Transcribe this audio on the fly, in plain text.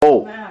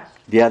Oh, Smash.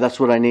 yeah, that's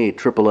what I need.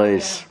 Triple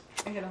A's.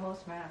 Yeah, I get a whole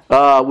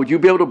smash. Would you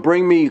be able to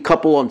bring me a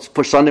couple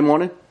for Sunday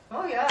morning?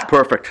 Oh, yeah.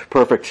 Perfect.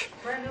 Brand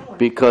new one.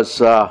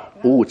 Because,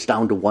 it's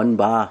down to 1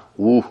 bar.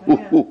 Ooh.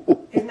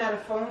 Isn't that a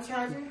phone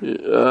charger?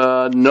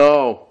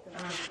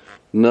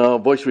 No,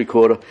 voice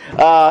recorder.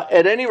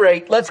 At any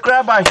rate, let's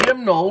grab our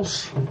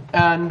hymnals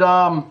and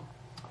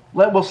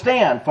we'll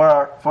stand for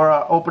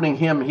our opening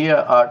hymn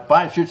here.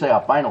 I should say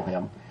our final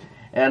hymn,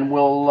 and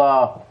we'll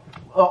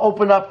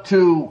open up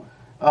to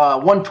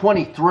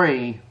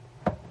 123,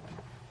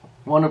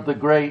 one of the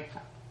great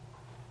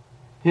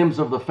hymns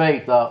of the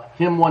faith,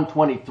 hymn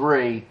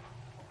 123.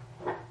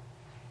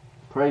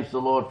 Praise the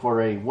Lord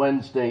for a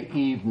Wednesday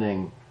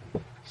evening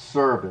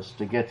service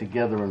to get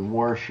together and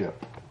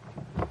worship.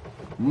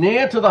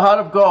 Near to the heart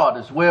of God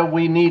is where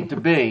we need to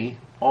be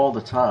all the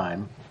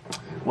time.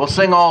 We'll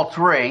sing all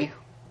three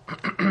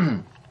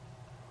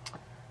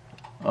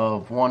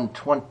of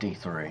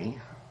 123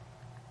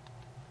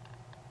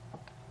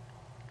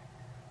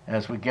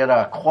 as we get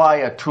our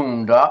choir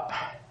tuned up.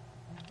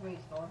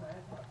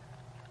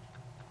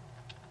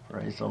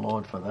 Praise the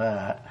Lord for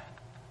that.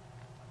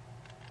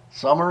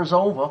 Summer is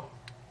over.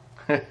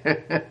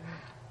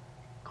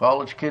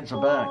 College kids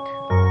are back.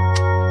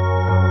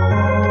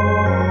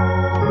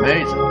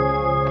 Amazing.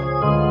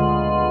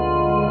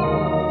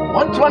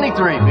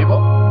 123, people.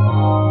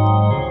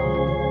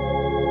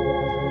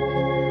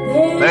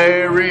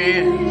 There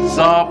is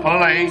a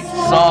place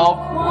of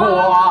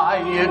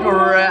quiet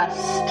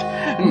rest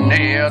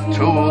near to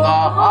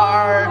the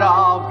heart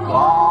of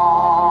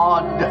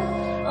God,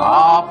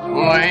 a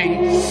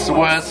place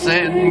where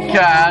sin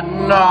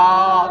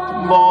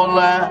cannot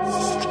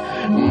molest,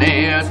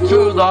 near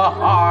to the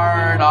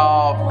heart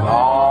of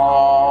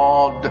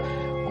God.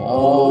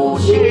 Oh,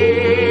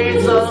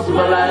 Jesus,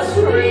 blessed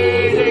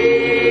Redeemer,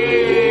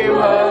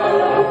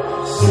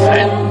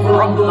 sent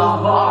from the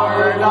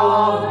heart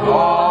of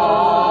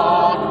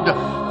God,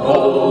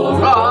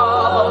 hold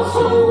us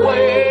who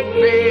wait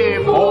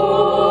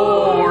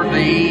before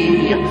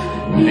Thee,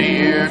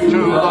 near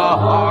to the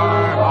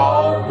heart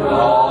of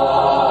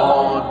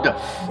God.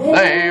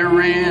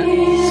 There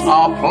is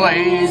a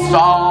place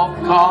of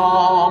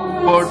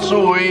comfort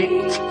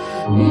sweet,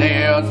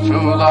 near to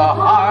the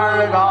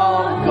heart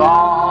of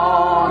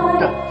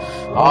God,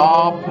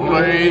 a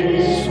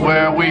place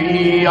where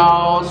we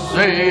our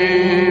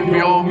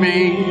Savior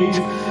meet,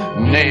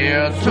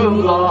 near to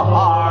the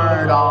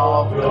heart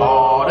of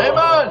God.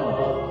 Amen.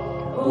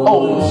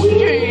 Oh,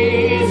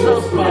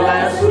 Jesus,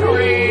 blessed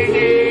Redeemer,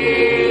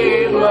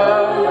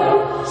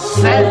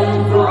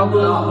 sent from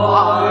the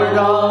heart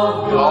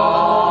of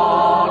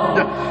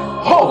God,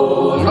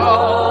 hold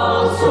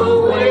us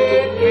who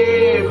wait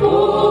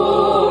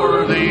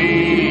before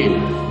Thee,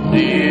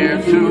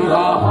 near to the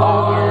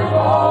heart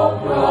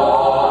of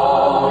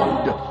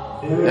God.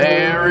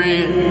 There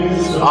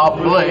is a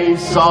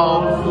place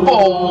of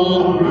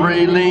full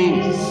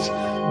release,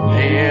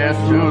 near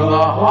to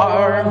the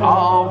heart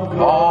of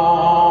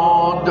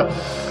God,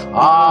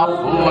 a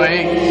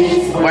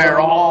place where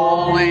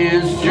all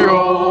is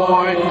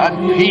joy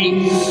and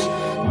peace,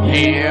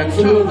 near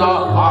to the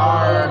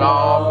heart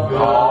of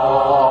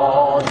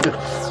God.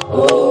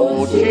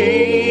 Oh,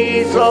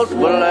 Jesus,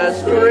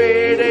 blessed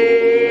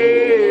Redeemer,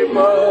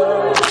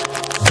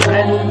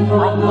 sent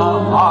from the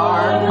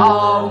heart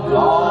of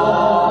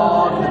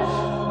God,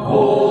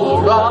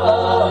 hold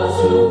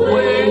us who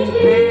wait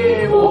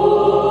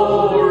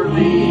before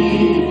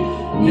Thee,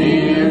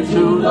 near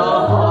to the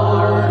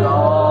heart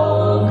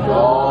of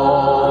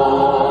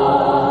God.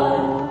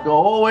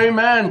 Oh,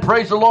 amen.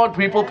 Praise the Lord,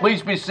 people.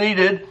 Please be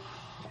seated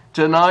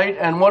tonight,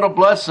 and what a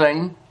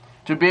blessing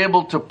to be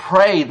able to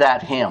pray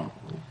that hymn.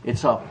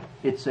 It's a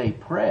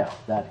prayer,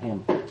 that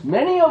hymn.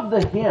 Many of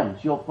the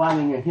hymns you'll find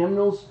in your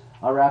hymnals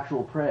are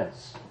actual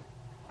prayers.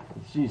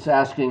 She's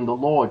asking the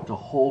Lord to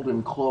hold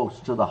him close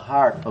to the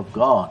heart of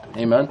God.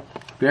 Amen.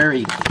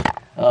 Very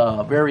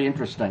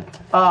interesting.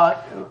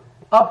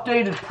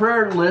 Updated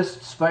prayer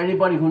lists for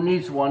anybody who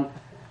needs one.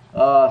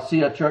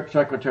 See a church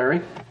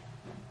secretary.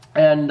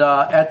 And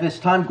at this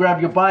time,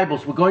 grab your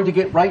Bibles. We're going to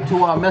get right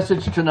to our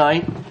message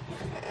tonight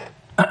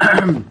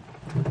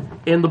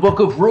in the book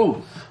of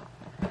Ruth.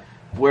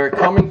 We're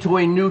coming to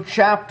a new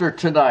chapter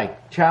tonight,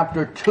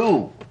 chapter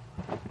 2.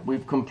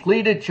 We've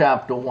completed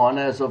chapter 1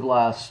 as of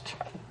last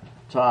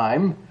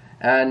time,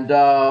 and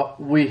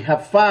we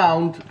have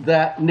found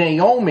that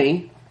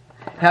Naomi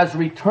has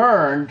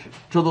returned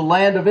to the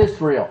land of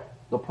Israel,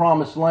 the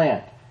promised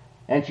land,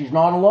 and she's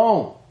not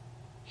alone.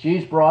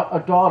 She's brought a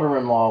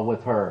daughter-in-law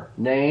with her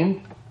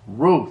named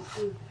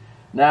Ruth.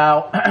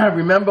 Now,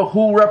 remember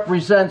who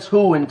represents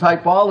who in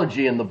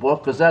typology in the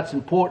book, because that's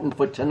important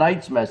for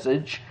tonight's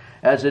message,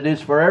 as it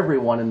is for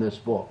everyone in this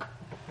book.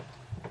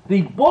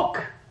 The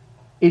book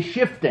is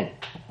shifting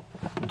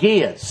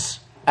gears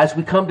as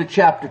we come to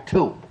chapter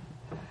 2.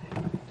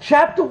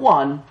 Chapter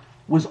 1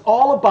 was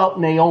all about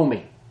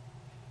Naomi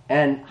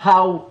and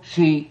how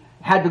she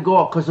had to go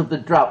out because of the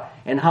drought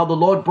and how the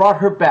Lord brought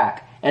her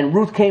back and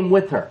Ruth came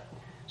with her.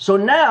 So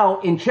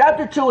now, in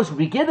chapter 2, as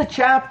we begin the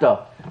chapter,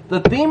 the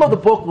theme of the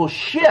book will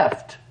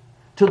shift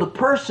to the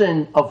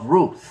person of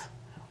Ruth.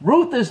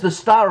 Ruth is the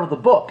star of the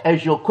book,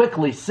 as you'll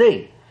quickly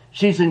see.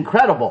 She's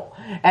incredible.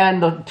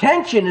 And the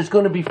attention is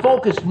going to be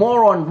focused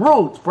more on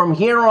Ruth from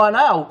here on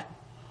out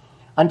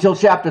until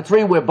chapter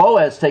 3, where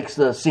Boaz takes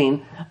the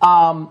scene,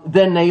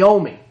 than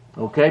Naomi.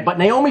 Okay? But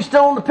Naomi's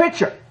still in the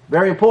picture.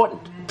 Very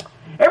important.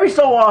 Every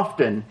so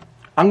often,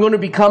 I'm going to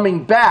be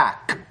coming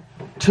back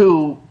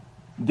to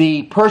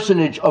the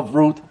personage of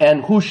Ruth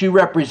and who she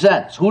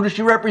represents. Who does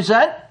she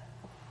represent?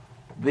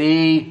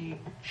 The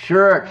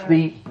church,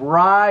 the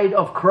bride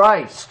of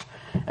Christ.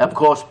 And of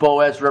course,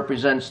 Boaz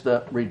represents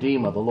the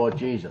Redeemer, the Lord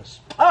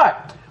Jesus. All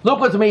right, look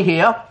with me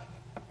here.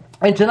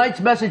 In tonight's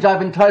message,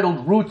 I've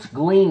entitled Ruth's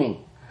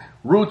Gleaning.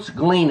 Ruth's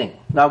Gleaning.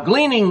 Now,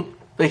 gleaning,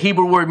 the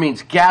Hebrew word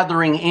means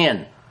gathering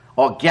in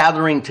or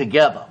gathering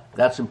together.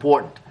 That's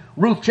important.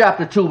 Ruth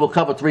chapter 2 will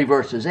cover 3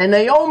 verses. And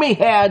Naomi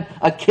had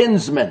a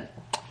kinsman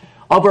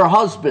of her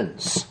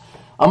husband's,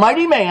 a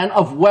mighty man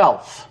of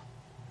wealth,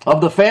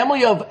 of the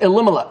family of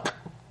Elimelech,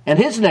 and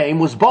his name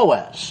was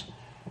Boaz.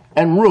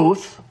 And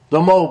Ruth, the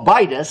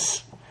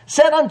Moabitess,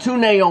 said unto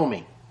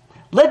Naomi,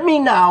 Let me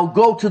now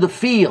go to the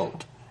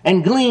field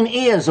and glean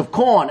ears of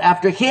corn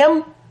after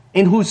him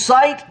in whose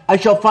sight I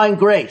shall find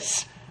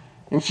grace.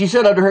 And she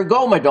said unto her,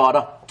 Go, my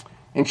daughter.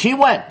 And she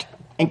went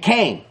and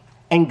came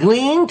and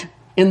gleaned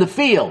in the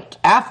field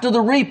after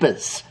the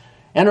reapers.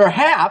 And her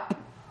hap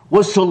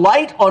was to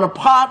light on a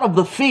part of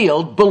the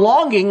field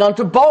belonging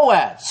unto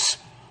Boaz,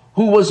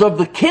 who was of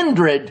the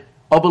kindred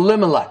of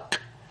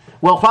Elimelech.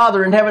 Well,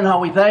 Father in heaven, how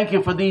we thank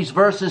you for these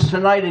verses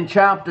tonight in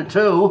chapter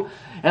 2.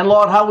 And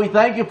Lord, how we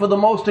thank you for the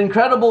most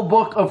incredible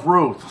book of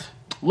Ruth.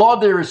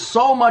 Lord, there is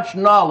so much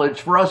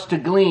knowledge for us to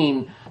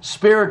glean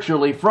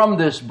spiritually from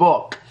this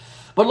book.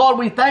 But Lord,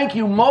 we thank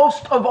you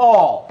most of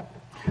all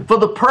for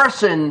the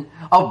person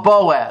of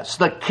Boaz,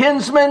 the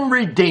kinsman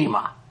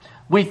redeemer.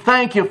 We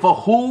thank you for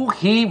who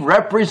he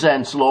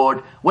represents,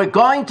 Lord. We're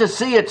going to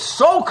see it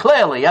so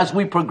clearly as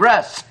we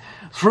progress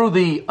through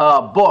the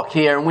book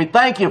here. And we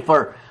thank you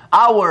for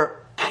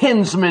our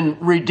kinsman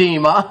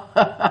redeemer.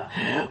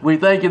 We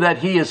thank you that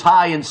he is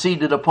high and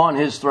seated upon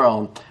his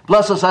throne.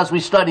 Bless us as we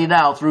study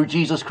now through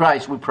Jesus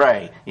Christ, we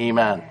pray.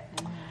 Amen.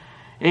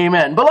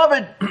 Amen.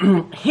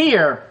 Beloved,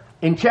 here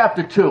in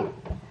chapter 2,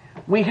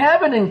 we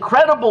have an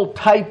incredible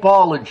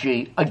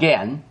typology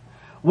again,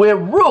 where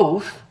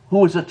Ruth,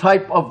 who is a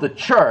type of the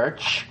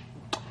church,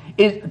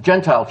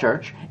 Gentile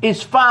church,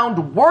 is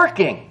found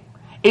working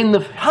in the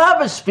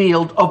harvest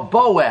field of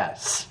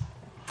Boaz,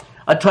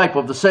 a type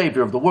of the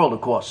Savior of the world,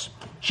 of course.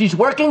 She's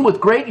working with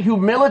great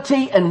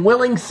humility and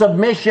willing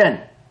submission.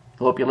 I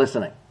hope you're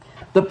listening.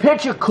 The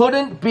picture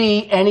couldn't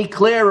be any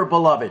clearer,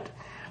 beloved,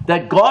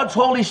 that God's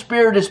Holy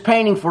Spirit is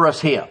painting for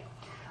us here.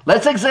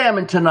 Let's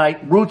examine tonight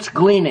Ruth's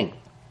gleaning.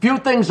 Few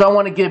things I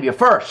want to give you.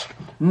 First,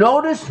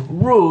 notice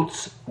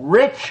Ruth's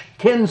rich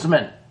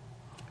kinsman.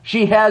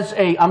 She has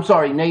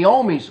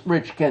Naomi's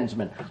rich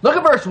kinsman. Look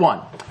at verse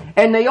 1.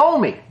 And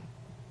Naomi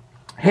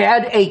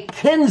had a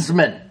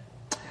kinsman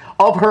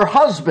of her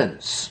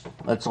husband's,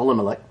 that's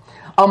Elimelech,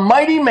 a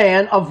mighty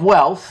man of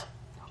wealth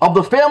of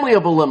the family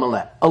of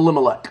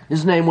Elimelech.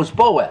 His name was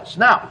Boaz.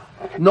 Now,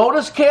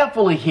 notice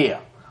carefully here.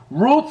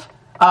 Naomi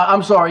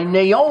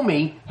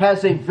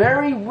has a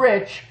very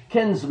rich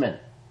kinsman.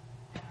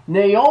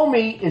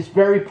 Naomi is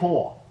very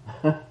poor.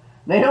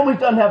 Naomi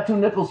doesn't have 2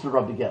 nickels to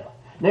rub together.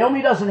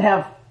 Naomi doesn't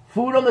have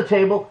food on the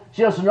table.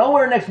 She doesn't know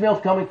where her next meal's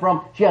coming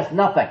from. She has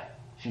nothing.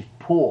 She's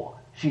poor.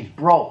 She's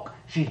broke.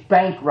 She's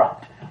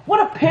bankrupt.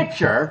 What a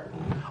picture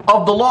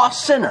of the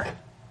lost sinner.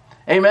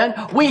 Amen.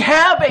 We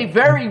have a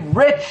very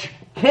rich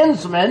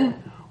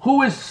kinsman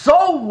who is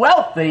so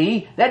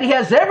wealthy that he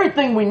has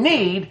everything we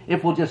need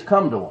if we'll just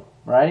come to him,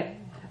 right?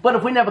 But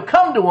if we never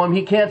come to him,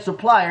 he can't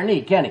supply our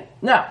need, can he?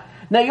 Now,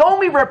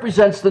 Naomi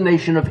represents the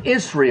nation of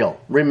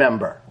Israel,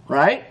 remember,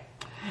 right?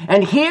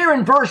 And here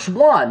in verse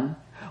 1,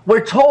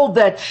 we're told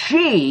that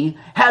she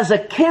has a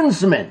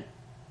kinsman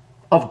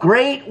of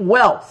great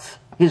wealth.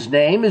 His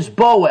name is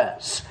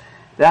Boaz.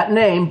 That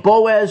name,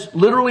 Boaz,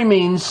 literally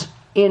means,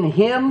 in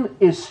him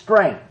is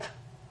strength.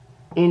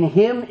 In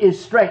him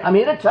is strength. I'm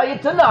here to tell you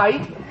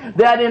tonight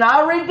that in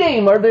our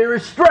Redeemer there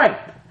is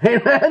strength.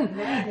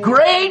 Amen?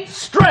 Great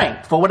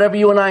strength for whatever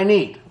you and I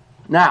need.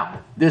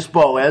 Now, this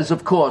Boaz,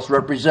 of course,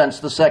 represents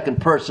the second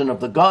person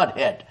of the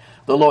Godhead,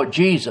 the Lord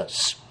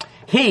Jesus.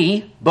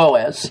 He,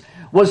 Boaz,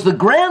 was the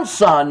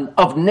grandson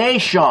of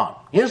Nahshon.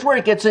 Here's where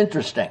it gets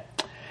interesting.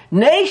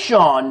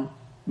 Nahshon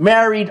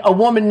married a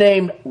woman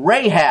named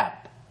Rahab,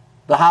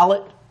 the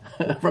harlot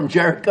from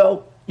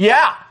Jericho.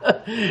 Yeah,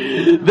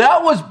 that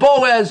was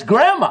Boaz's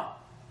grandma.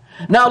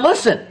 Now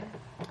listen,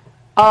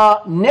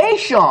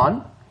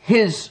 Nahshon,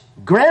 his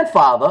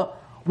grandfather,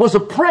 was a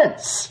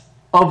prince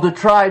of the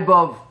tribe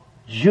of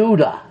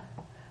Judah,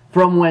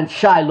 from whence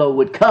Shiloh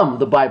would come,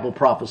 the Bible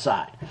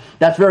prophesied.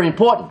 That's very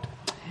important.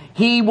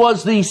 He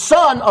was the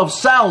son of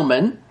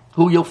Salmon,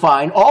 who you'll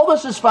find. All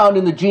this is found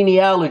in the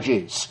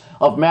genealogies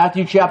of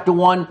Matthew chapter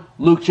 1,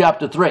 Luke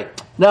chapter 3.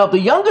 Now, the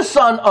youngest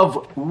son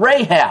of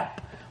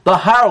Rahab, the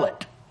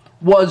harlot,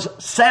 was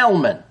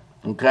Salmon.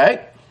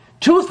 Okay?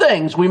 Two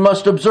things we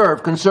must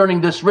observe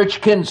concerning this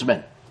rich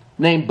kinsman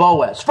named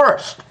Boaz.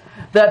 First,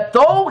 that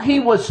though he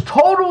was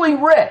totally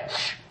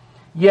rich,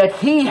 yet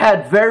he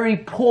had very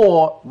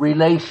poor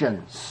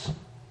relations.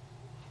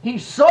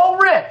 He's so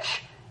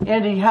rich,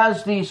 and he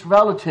has these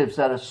relatives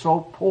that are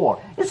so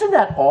poor. Isn't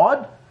that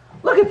odd?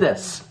 Look at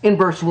this in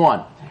verse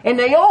 1. And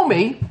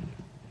Naomi,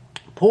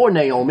 poor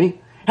Naomi,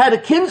 had a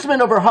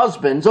kinsman of her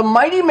husband's, a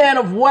mighty man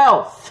of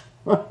wealth.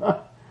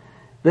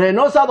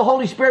 Notice how the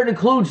Holy Spirit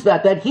includes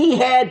that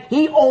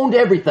he owned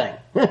everything.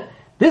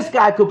 This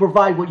guy could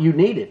provide what you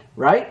needed,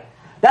 right?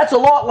 That's a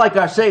lot like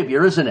our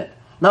Savior, isn't it?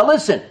 Now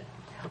listen,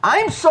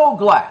 I'm so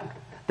glad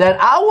that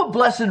our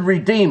blessed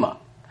Redeemer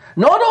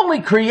not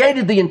only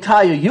created the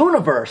entire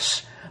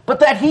universe, but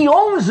that he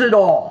owns it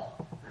all.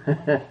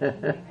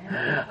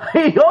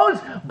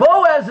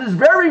 Boaz is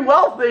very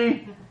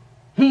wealthy.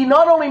 He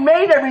not only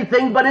made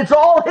everything, but it's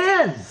all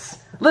his.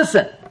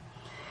 Listen,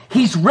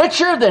 he's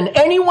richer than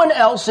anyone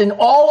else in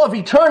all of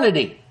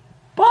eternity,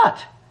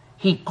 but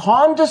he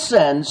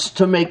condescends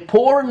to make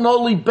poor and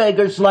lowly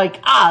beggars like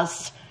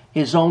us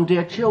his own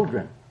dear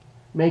children,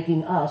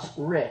 making us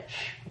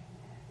rich.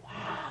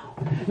 Wow.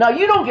 Now,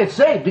 you don't get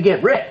saved to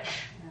get rich.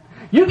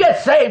 You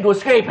get saved to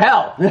escape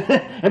hell.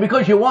 And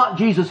because you want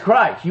Jesus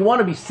Christ, you want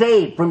to be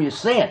saved from your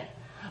sin.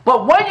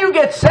 But when you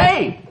get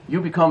saved, you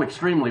become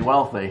extremely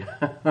wealthy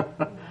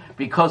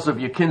because of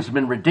your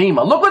kinsman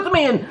redeemer. Look with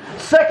me in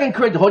 2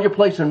 Corinthians. Hold your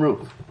place in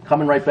Ruth.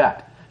 Coming right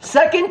back.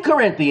 2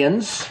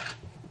 Corinthians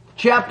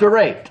chapter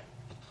 8.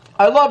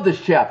 I love this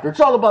chapter.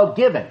 It's all about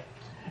giving.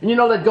 And you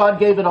know that God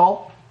gave it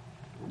all?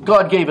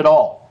 God gave it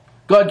all.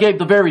 God gave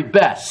the very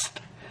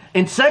best.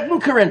 In 2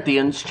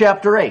 Corinthians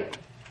chapter 8.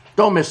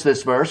 Don't miss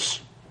this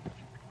verse.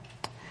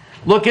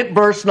 Look at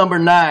verse number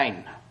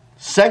 9.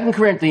 2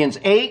 Corinthians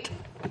 8,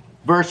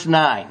 verse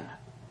 9.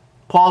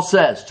 Paul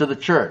says to the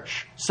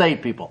church,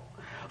 saved people,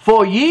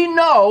 for ye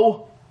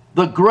know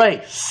the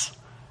grace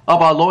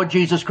of our Lord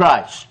Jesus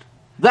Christ,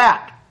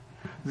 that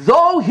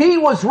though he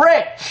was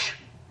rich,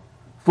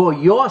 for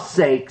your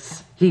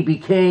sakes he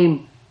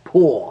became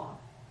poor.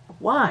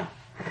 Why?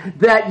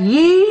 That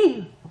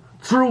ye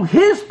through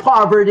his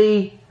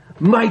poverty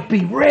might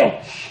be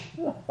rich.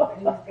 You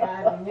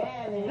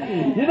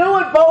know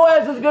what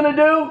Boaz is going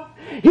to do?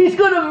 He's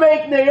going to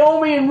make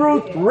Naomi and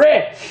Ruth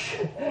rich,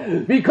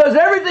 because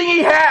everything he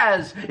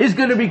has is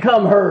going to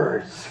become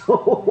hers.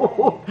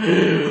 So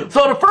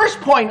the first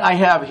point I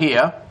have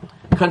here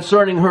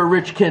concerning her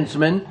rich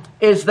kinsman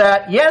is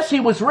that, yes,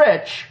 he was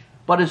rich,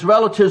 but his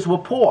relatives were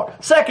poor.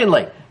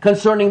 Secondly,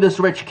 concerning this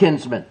rich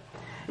kinsman,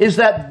 is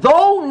that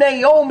though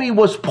Naomi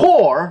was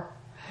poor,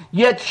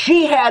 yet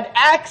she had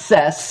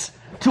access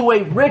to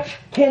a rich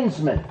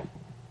kinsman.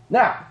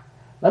 Now,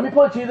 let me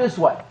put it to you this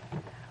way.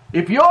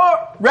 If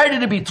you're ready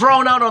to be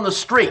thrown out on the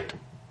street,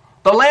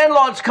 the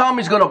landlord's come,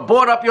 he's going to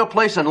board up your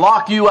place and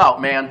lock you out,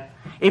 man.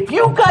 If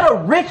you've got a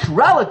rich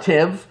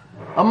relative,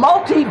 a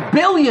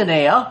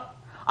multi-billionaire,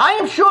 I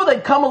am sure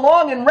they'd come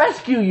along and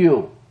rescue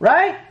you,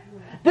 right?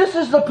 This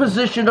is the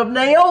position of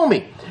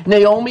Naomi.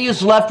 Naomi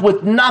is left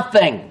with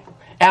nothing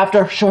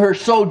after her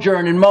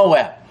sojourn in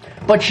Moab,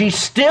 but she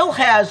still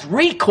has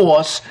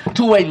recourse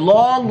to a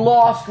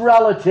long-lost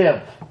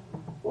relative.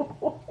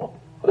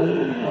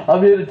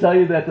 I'm here to tell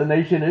you that the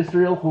nation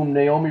Israel, whom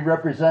Naomi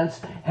represents,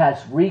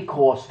 has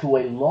recourse to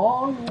a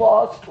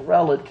long-lost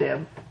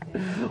relative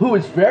who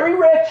is very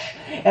rich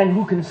and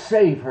who can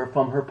save her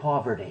from her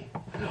poverty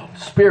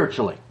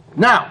spiritually.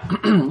 Now,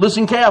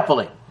 listen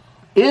carefully.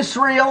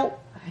 Israel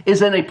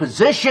is in a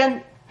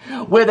position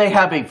where they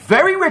have a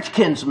very rich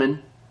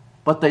kinsman,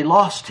 but they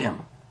lost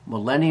him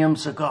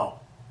millenniums ago.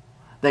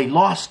 They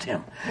lost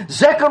him.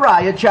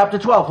 Zechariah chapter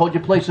 12. Hold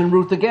your place in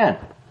Ruth again.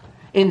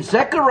 In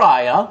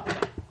Zechariah,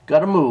 got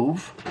to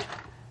move,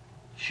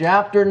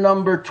 chapter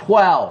number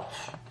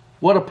 12.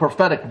 What a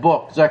prophetic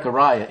book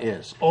Zechariah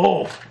is.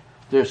 Oh,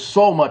 there's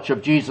so much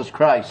of Jesus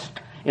Christ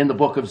in the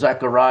book of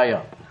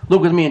Zechariah.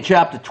 Look with me in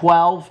chapter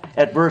 12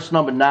 at verse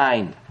number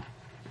 9.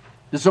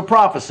 This is a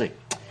prophecy.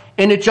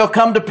 And it shall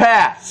come to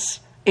pass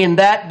in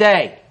that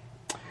day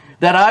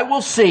that I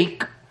will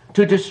seek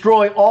to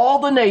destroy all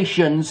the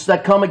nations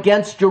that come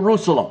against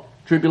Jerusalem.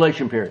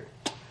 Tribulation period.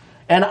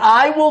 And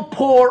I will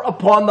pour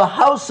upon the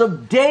house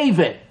of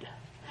David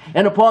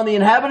and upon the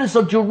inhabitants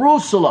of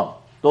Jerusalem,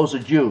 those are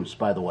Jews,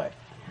 by the way,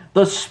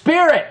 the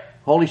Spirit,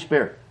 Holy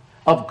Spirit,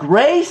 of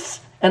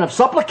grace and of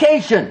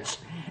supplications.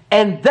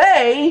 And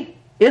they,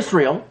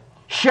 Israel,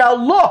 shall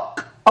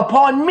look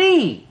upon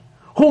me,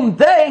 whom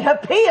they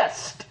have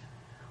pierced.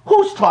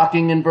 Who's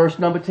talking in verse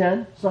number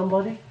 10?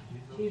 Somebody?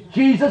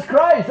 Jesus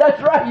Christ.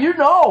 That's right. You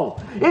know.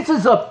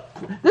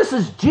 This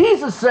is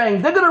Jesus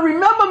saying, they're going to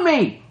remember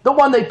me, the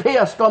one they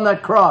pierced on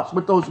that cross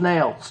with those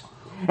nails.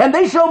 And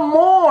they shall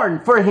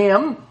mourn for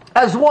him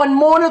as one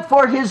mourneth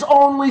for his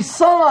only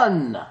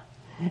son,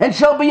 and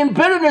shall be in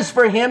bitterness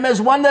for him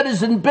as one that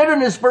is in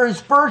bitterness for his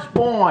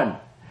firstborn.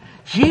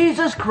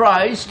 Jesus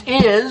Christ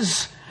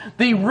is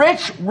the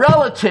rich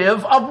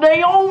relative of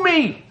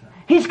Naomi.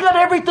 He's got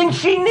everything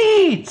she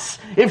needs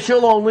if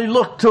she'll only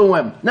look to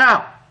him.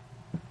 Now,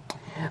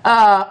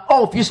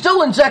 if you're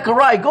still in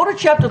Zechariah, go to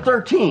chapter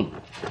 13.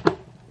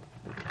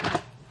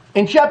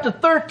 In chapter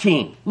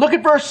 13, look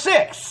at verse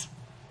 6.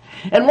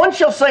 And one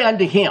shall say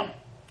unto him,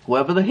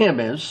 whoever the him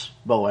is,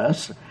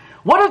 Boaz,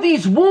 what are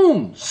these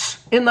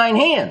wounds in thine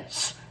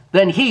hands?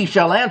 Then he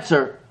shall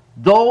answer,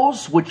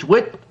 those with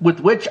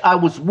which I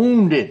was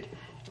wounded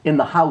in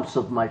the house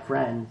of my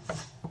friends.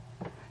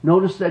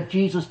 Notice that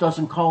Jesus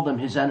doesn't call them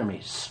his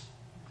enemies,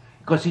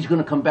 because he's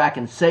going to come back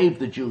and save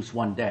the Jews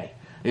one day.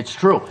 It's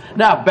true.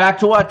 Now, back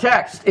to our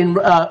text in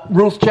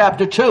Ruth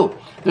chapter 2.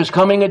 There's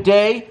coming a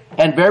day,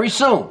 and very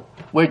soon,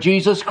 where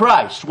Jesus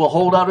Christ will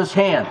hold out his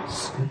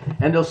hands.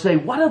 And they'll say,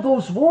 what are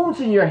those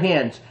wounds in your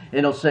hands?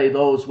 And he'll say,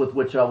 those with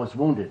which I was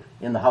wounded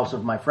in the house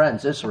of my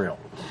friends, Israel.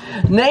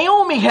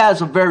 Naomi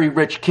has a very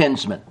rich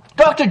kinsman.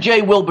 Dr.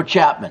 J. Wilbur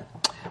Chapman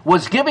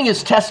was giving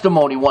his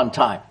testimony one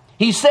time.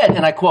 He said,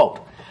 and I quote,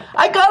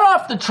 I got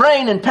off the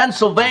train in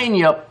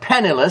Pennsylvania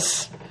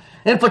penniless,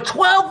 and for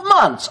 12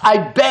 months I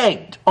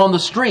begged on the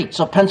streets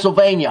of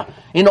Pennsylvania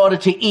in order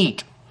to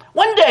eat.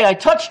 One day I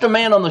touched a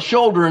man on the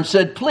shoulder and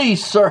said,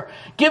 please, sir,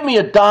 give me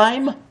a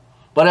dime.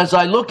 But as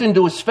I looked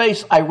into his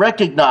face, I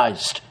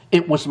recognized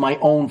it was my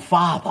own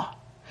father,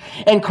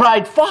 and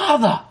cried,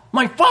 Father,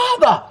 my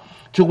father!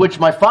 To which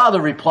my father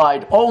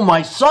replied, oh,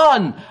 my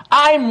son,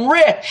 I'm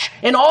rich,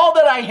 and all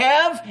that I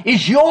have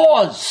is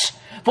yours.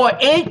 For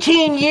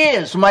 18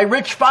 years, my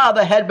rich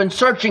father had been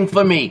searching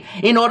for me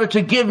in order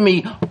to give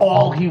me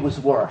all he was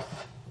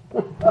worth.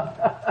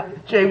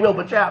 J.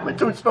 Wilbur Chapman,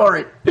 true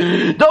story.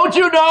 Don't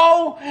you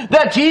know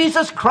that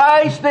Jesus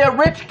Christ, their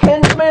rich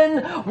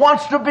kinsman,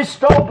 wants to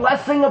bestow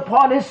blessing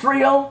upon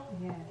Israel?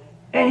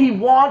 And he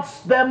wants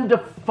them to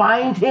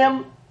find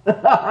him?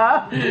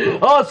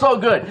 Oh, so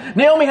good.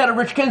 Naomi had a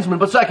rich kinsman,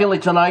 but secondly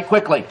tonight,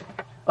 quickly,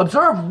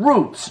 observe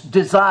Ruth's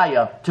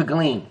desire to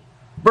glean.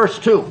 Verse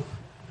 2.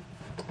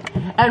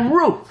 And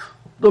Ruth,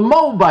 the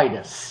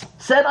Moabitess,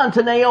 said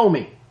unto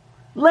Naomi,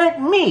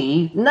 let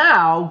me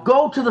now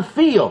go to the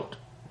field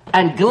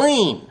and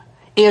glean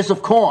ears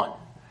of corn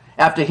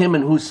after him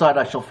in whose sight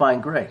I shall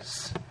find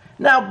grace.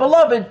 Now,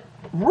 beloved,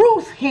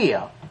 Ruth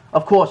here,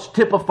 of course,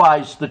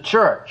 typifies the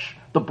church,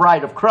 the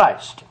bride of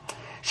Christ.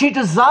 She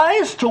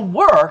desires to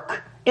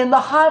work in the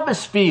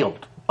harvest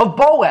field of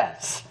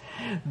Boaz.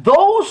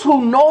 Those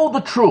who know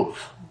the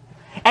truth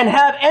and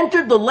have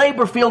entered the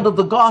labor field of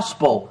the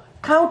gospel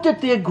count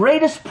it their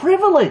greatest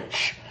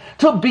privilege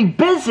to be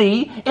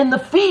busy in the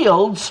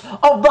fields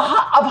of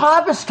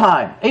harvest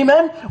time.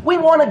 Amen? We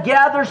want to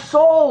gather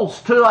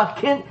souls to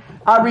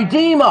our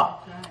Redeemer.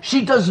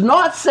 She does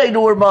not say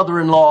to her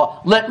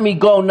mother-in-law, let me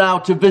go now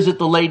to visit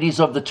the ladies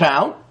of the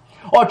town,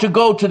 or to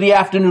go to the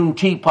afternoon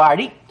tea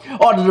party,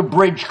 or to the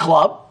bridge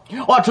club,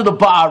 or to the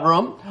bar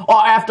room,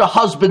 or after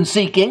husband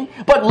seeking,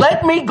 but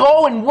let me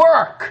go and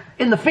work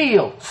in the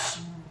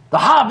fields. The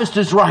harvest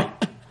is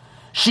ripe.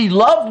 She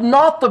loved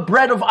not the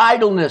bread of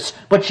idleness,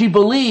 but she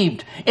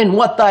believed in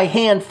what thy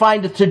hand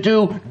findeth to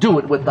do, do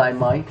it with thy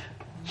might.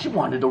 She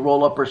wanted to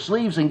roll up her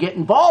sleeves and get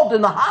involved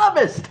in the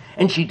harvest,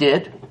 and she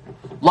did.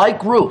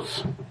 Like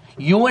Ruth,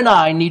 you and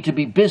I need to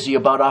be busy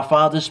about our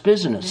Father's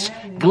business.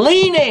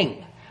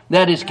 Gleaning,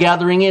 that is,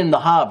 gathering in the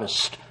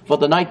harvest. For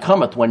the night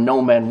cometh when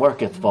no man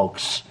worketh,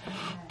 folks.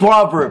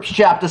 Proverbs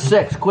chapter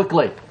 6,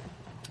 quickly.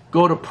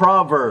 Go to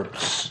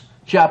Proverbs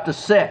chapter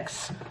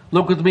 6.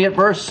 Look with me at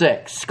verse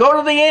 6. Go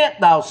to the ant,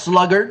 thou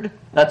sluggard.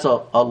 That's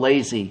a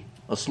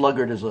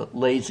sluggard is a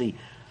lazy.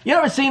 You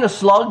ever seen a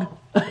slug?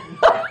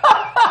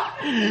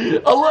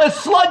 A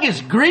slug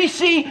is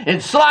greasy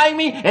and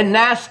slimy and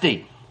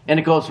nasty. And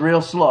it goes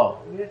real slow.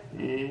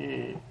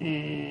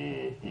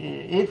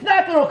 It's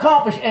not going to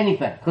accomplish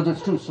anything because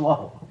it's too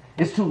slow.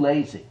 It's too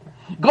lazy.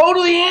 Go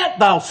to the ant,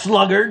 thou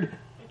sluggard.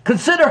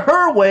 Consider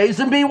her ways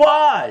and be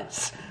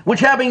wise, which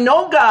having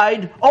no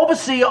guide,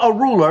 overseer, or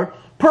ruler,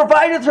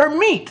 provideth her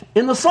meat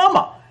in the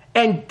summer,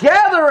 and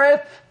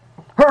gathereth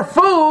her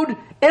food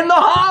in the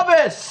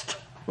harvest.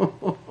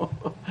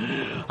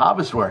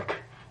 Harvest work.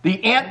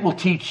 The ant will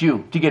teach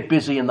you to get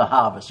busy in the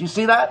harvest. You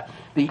see that?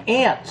 The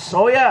ants.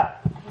 Oh, yeah.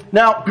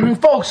 Now,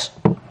 folks,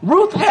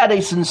 Ruth had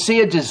a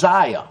sincere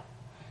desire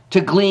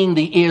to glean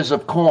the ears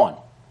of corn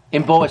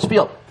in Boaz's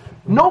field.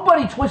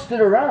 Nobody twisted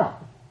around.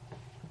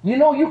 You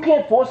know, you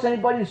can't force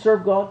anybody to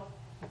serve God.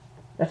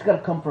 That's got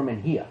to come from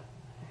in here.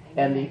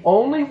 And the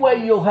only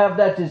way you'll have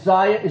that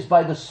desire is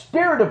by the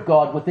Spirit of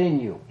God within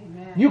you.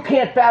 Amen. You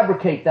can't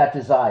fabricate that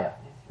desire.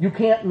 You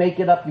can't make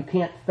it up. You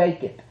can't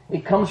fake it.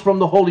 It comes from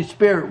the Holy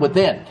Spirit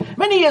within.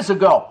 Many years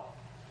ago,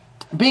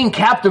 being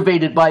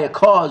captivated by a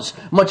cause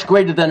much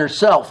greater than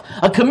herself,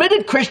 a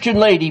committed Christian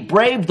lady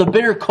braved the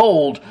bitter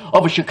cold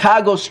of a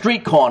Chicago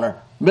street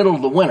corner, middle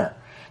of the winter,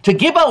 to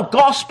give out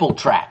gospel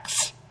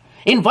tracts,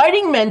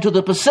 inviting men to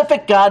the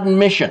Pacific Garden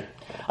Mission.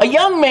 A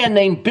young man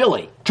named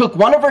Billy took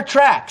one of her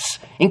tracts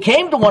and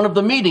came to one of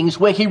the meetings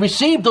where he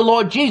received the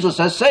Lord Jesus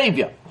as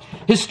Savior.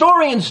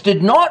 Historians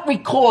did not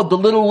record the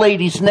little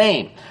lady's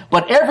name,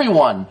 but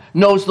everyone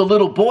knows the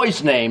little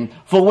boy's name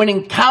for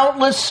winning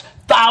countless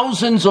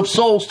thousands of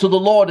souls to the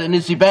Lord in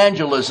his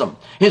evangelism.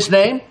 His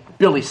name?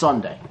 Billy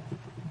Sunday.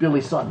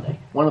 Billy Sunday,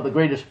 one of the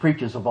greatest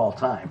preachers of all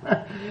time.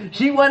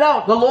 She went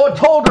out. The Lord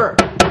told her,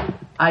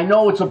 I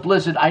know it's a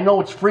blizzard, I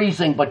know it's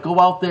freezing, but go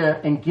out there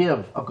and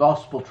give a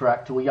gospel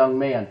tract to a young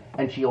man.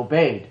 And she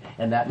obeyed,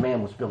 and that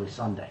man was Billy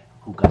Sunday,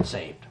 who got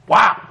saved.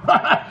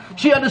 Wow!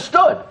 She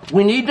understood.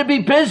 We need to be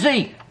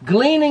busy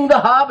gleaning the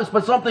harvest,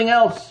 but something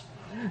else.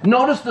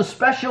 Notice the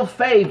special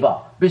favor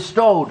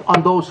bestowed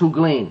on those who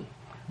glean.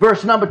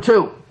 Verse number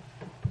 2.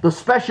 The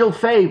special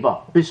favor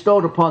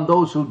bestowed upon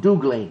those who do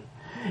glean.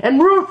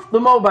 And Ruth the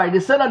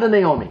Moabitess said unto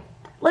Naomi,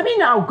 let me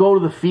now go to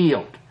the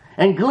field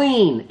and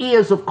glean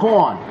ears of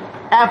corn,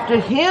 after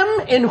him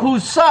in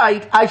whose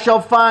sight I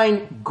shall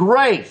find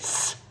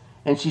grace.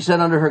 And she said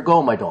unto her,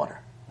 go, my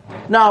daughter.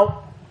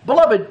 Now,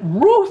 beloved,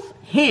 Ruth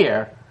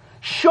here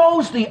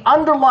shows the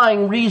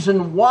underlying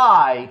reason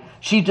why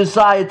she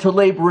desired to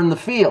labor in the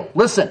field.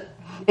 Listen,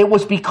 it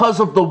was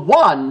because of the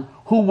one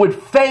who would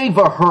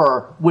favor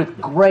her with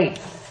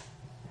grace.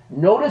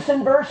 Notice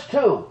in verse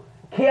 2,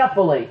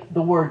 carefully,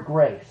 the word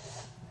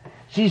grace.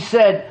 She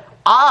said,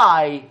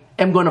 I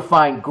am going to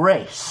find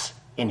grace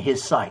in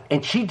his sight.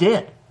 And she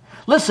did.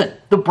 Listen,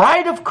 the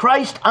bride of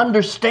Christ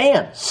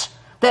understands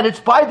that it's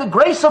by the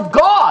grace of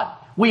God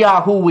we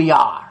are who we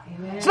are.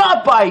 Amen. It's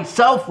not by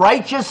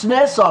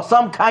self-righteousness or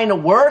some kind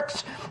of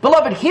works.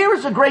 Beloved, here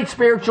is a great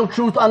spiritual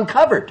truth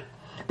uncovered.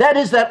 That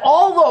is that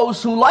all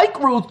those who, like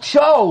Ruth,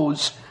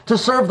 chose to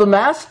serve the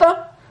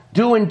Master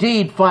do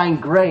indeed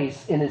find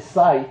grace in his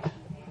sight.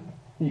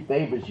 He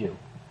favors you.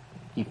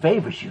 He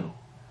favors you.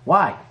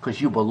 Why? Because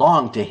you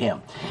belong to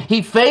him.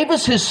 He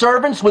favors his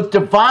servants with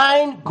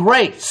divine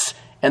grace,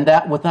 and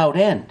that without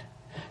end.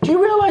 Do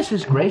you realize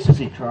his grace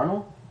is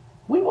eternal?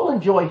 We will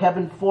enjoy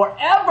heaven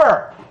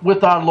forever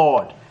with our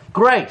Lord.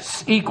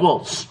 Grace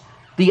equals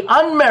the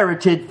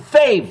unmerited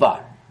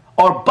favor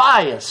or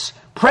bias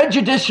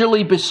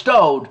prejudicially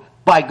bestowed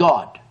by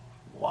God.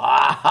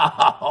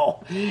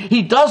 Wow!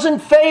 He doesn't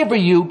favor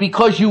you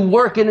because you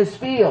work in his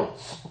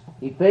fields.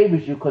 He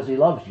favors you because he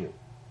loves you.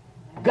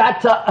 You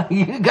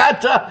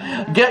got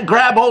to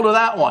grab hold of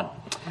that one.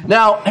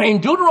 Now,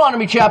 in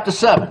Deuteronomy chapter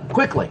 7,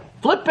 quickly,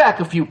 flip back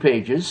a few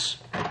pages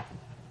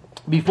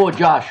before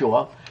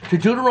Joshua to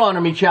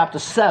Deuteronomy chapter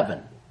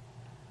 7.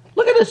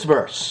 Look at this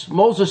verse.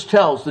 Moses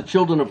tells the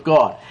children of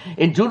God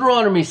in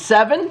Deuteronomy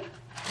 7,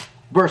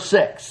 verse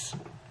 6.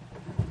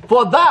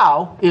 For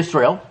thou,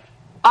 Israel,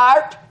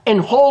 art an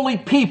holy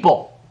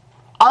people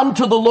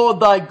unto the Lord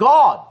thy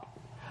God.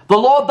 The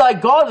Lord thy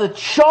God hath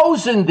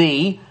chosen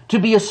thee to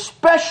be a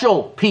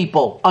special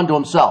people unto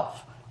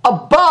himself,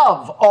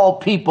 above all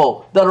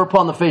people that are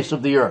upon the face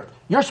of the earth.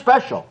 You're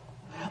special.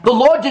 The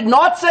Lord did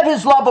not set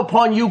his love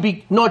upon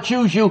you, nor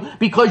choose you,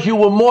 because you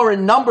were more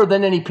in number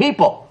than any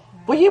people.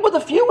 For ye were the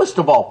fewest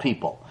of all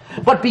people.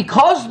 But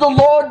because the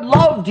Lord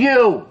loved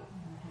you,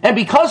 and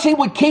because he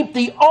would keep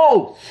the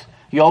oath,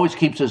 he always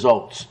keeps his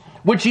oaths,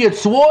 which he had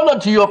sworn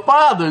unto your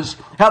fathers,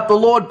 hath the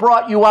Lord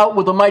brought you out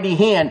with a mighty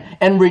hand,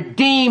 and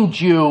redeemed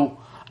you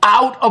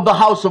out of the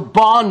house of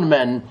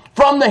bondmen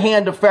from the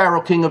hand of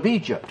Pharaoh king of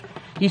Egypt.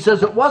 He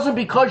says it wasn't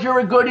because you're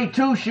a goody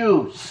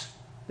two-shoes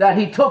that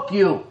he took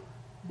you.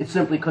 It's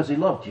simply because he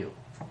loved you.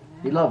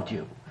 He loved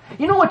you.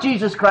 You know what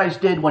Jesus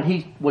Christ did when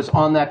he was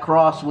on that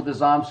cross with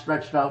his arms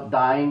stretched out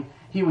dying?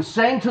 He was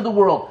saying to the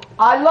world,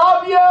 I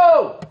love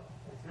you!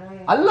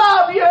 I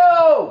love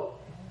you!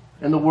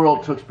 And the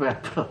world took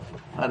back,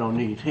 I don't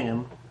need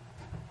him.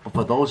 But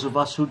for those of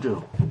us who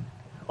do,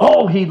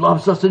 oh, he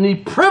loves us and he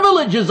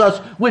privileges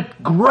us with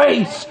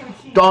grace.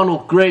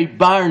 Donald Gray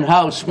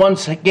Barnhouse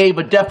once gave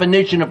a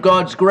definition of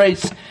God's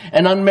grace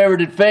and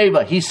unmerited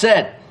favor. He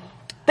said,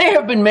 there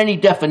have been many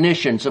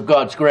definitions of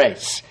God's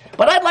grace,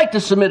 but I'd like to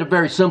submit a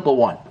very simple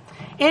one.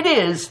 It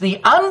is the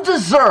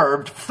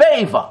undeserved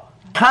favor,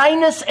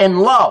 kindness,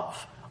 and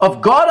love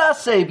of God our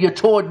Savior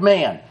toward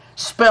man,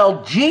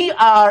 spelled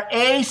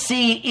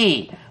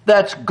G-R-A-C-E.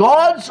 That's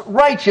God's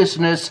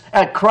righteousness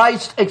at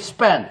Christ's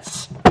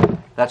expense.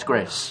 That's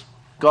grace.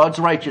 God's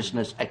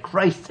righteousness at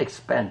Christ's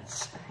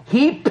expense.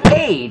 He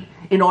paid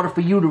in order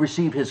for you to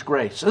receive his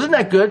grace. Isn't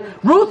that good?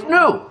 Ruth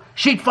knew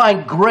she'd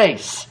find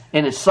grace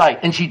in his sight,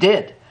 and she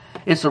did.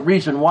 It's the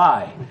reason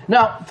why.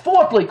 Now,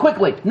 fourthly,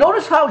 quickly,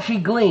 notice how she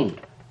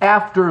gleaned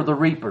after the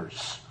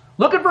reapers.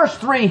 Look at verse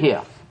 3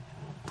 here.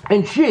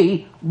 And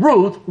she,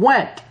 Ruth,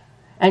 went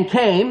and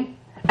came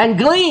and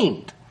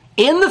gleaned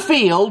in the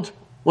field.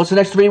 What's the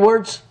next three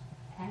words?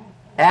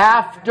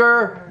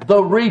 After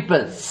the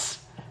reapers.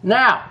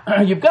 Now,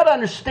 you've got to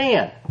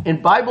understand,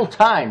 in Bible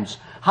times,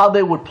 how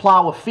they would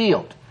plow a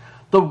field.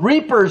 The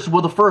reapers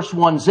were the first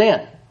ones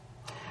in.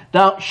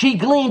 Now, she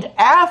gleaned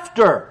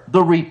after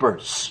the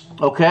reapers,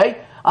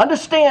 okay?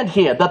 Understand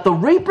here that the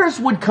reapers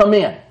would come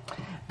in.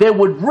 They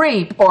would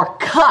reap or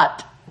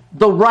cut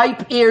the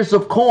ripe ears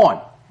of corn,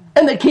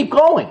 and they keep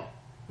going.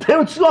 They're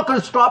not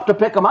going to stop to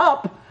pick them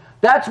up.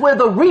 That's where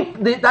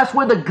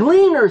the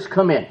gleaners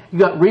come in. You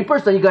got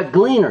reapers, then you got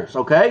gleaners,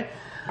 okay?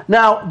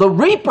 Now, the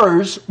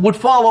gleaners would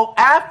follow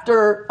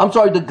after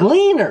the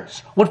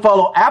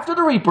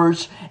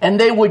reapers, and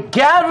they would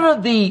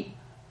gather the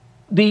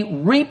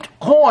reaped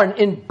corn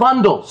in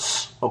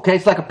bundles. Okay,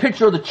 it's like a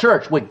picture of the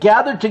church. We're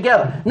gathered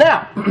together.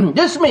 Now,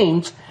 this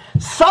means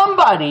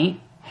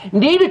somebody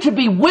needed to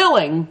be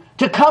willing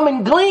to come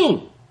and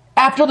glean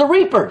after the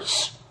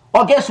reapers.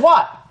 Or guess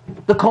what?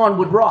 The corn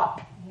would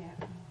rot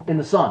in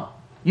the sun.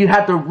 You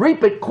have to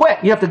reap it quick.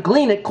 You have to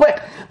glean it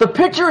quick. The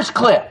picture is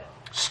clear.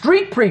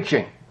 Street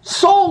preaching,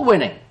 soul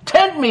winning,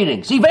 tent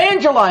meetings,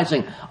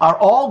 evangelizing are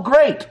all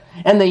great,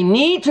 and they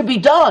need to be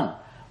done.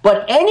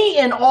 But any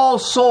and all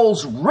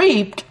souls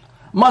reaped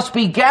must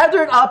be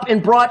gathered up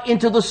and brought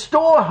into the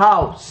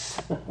storehouse.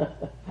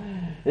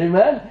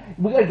 Amen?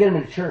 We got to get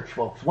them in church,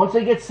 folks. Once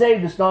they get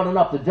saved, it's not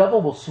enough. The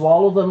devil will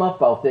swallow them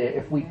up out there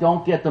if we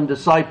don't get them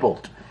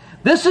discipled.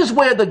 This is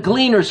where the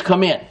gleaners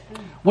come in.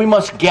 We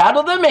must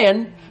gather them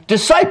in,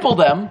 disciple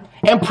them,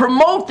 and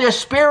promote their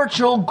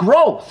spiritual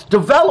growth,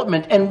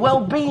 development, and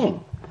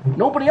well-being.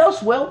 Nobody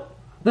else will.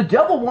 The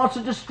devil wants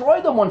to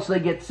destroy them once they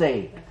get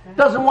saved.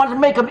 Doesn't want to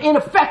make them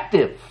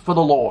ineffective for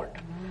the Lord.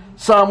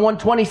 Psalm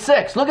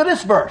 126. Look at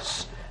this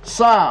verse.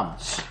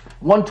 Psalms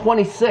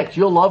 126.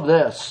 You'll love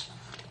this.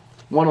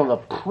 One of the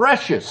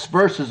precious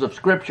verses of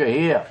Scripture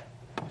here.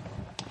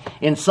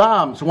 In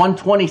Psalms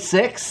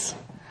 126,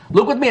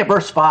 look with me at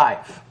verse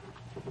 5.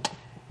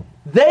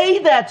 They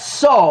that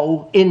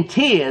sow in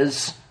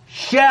tears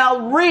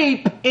shall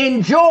reap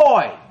in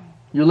joy.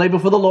 You labor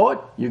for the Lord,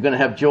 you're going to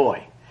have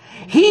joy.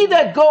 He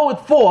that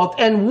goeth forth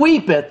and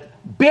weepeth,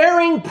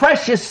 bearing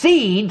precious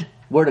seed,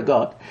 word of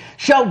God,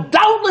 shall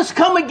doubtless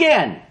come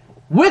again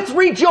with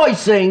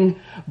rejoicing,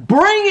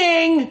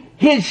 bringing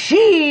his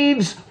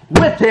sheaves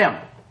with him.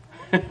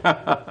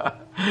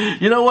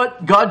 You know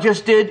what God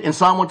just did in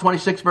Psalm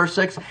 126 verse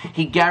 6?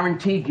 He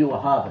guaranteed you a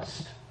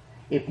harvest.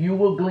 If you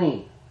will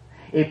glean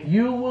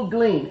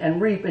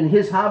and reap in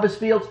his harvest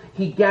fields,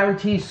 he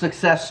guarantees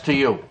success to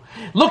you.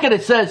 Look at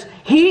it, says,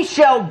 he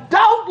shall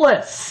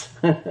doubtless,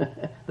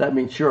 that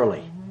means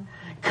surely,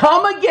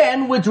 come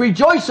again with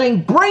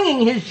rejoicing,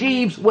 bringing his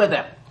sheaves with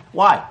him.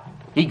 Why?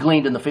 He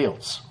gleaned in the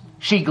fields.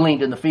 She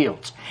gleaned in the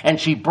fields. And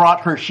she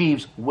brought her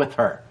sheaves with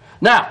her.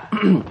 Now,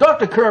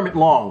 Dr. Kermit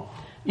Long,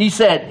 he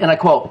said, and I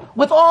quote,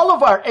 with all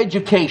of our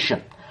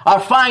education, our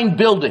fine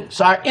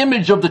buildings, our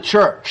image of the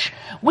church,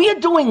 we are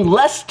doing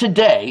less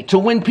today to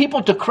win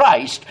people to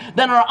Christ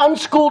than our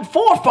unschooled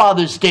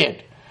forefathers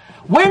did.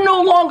 We're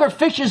no longer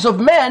fishers of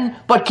men,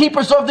 but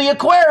keepers of the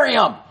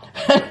aquarium.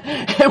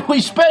 And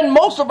we spend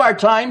most of our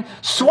time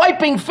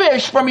swiping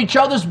fish from each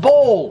other's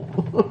bowl.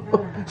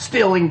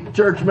 Stealing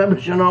church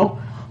members, you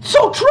know.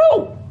 So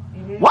true.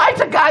 Why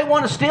does a guy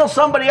want to steal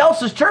somebody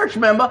else's church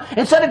member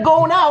instead of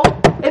going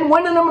out and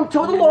winning them to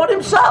the Lord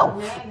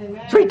himself?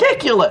 It's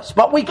ridiculous.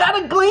 But we got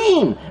to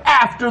glean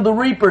after the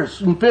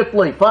reapers. And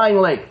fifthly,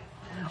 finally,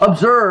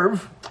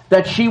 observe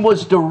that she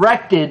was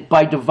directed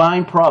by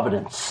divine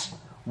providence.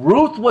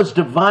 Ruth was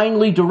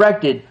divinely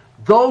directed,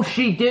 though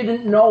she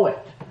didn't know it.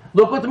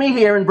 Look with me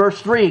here in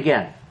verse 3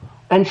 again.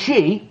 And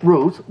she,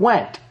 Ruth,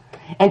 went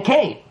and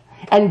came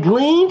and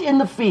gleaned in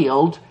the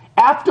field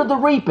after the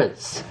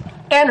reapers.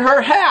 And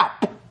her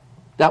hap,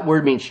 that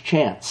word means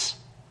chance,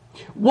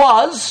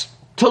 was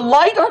to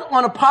light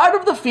on a part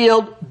of the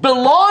field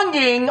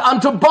belonging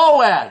unto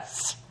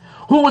Boaz,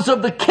 who was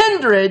of the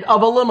kindred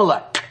of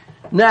Elimelech.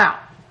 Now,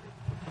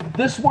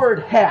 this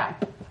word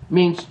hap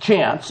means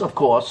chance, of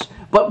course,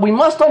 but we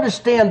must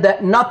understand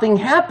that nothing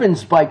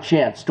happens by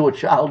chance to a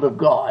child of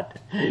God.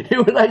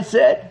 Hear what I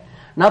said?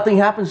 Nothing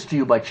happens to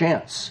you by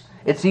chance.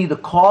 It's either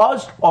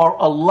caused or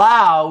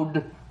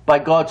allowed by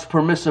God's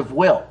permissive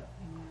will.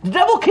 The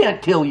devil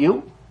can't kill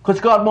you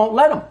because God won't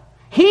let him.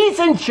 He's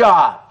in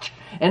charge.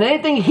 And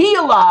anything he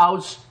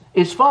allows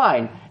is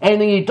fine.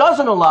 Anything he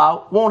doesn't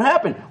allow won't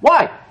happen.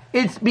 Why?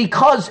 It's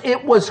because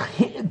it was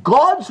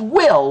God's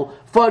will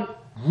for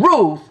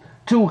Ruth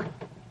to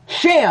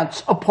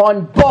chance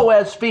upon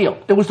Boaz's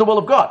field. It was the will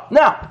of God.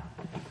 Now,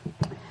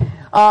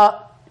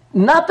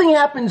 nothing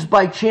happens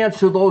by chance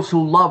to those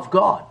who love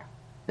God.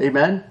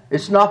 Amen?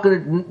 There's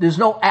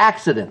no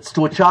accidents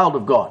to a child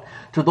of God.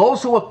 To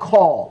those who are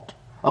called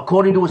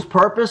according to his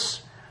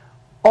purpose,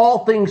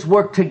 all things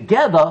work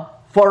together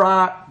for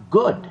our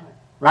good.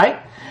 Right?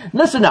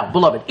 Listen now,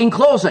 beloved. In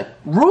closing,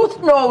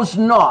 Ruth knows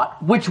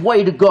not which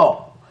way to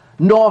go,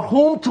 nor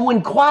whom to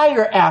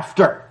inquire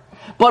after.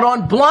 But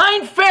on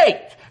blind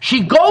faith,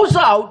 she goes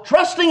out,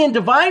 trusting in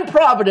divine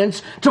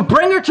providence to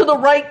bring her to the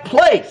right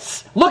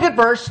place. Look at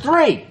verse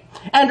 3.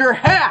 And her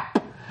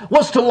hap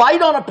was to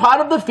light on a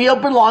part of the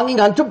field belonging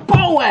unto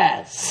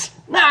Boaz.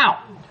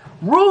 Now,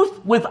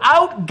 Ruth,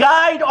 without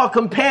guide or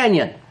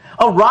companion,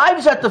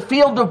 arrives at the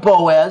field of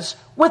Boaz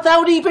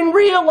without even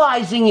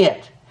realizing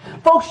it.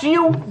 Folks, do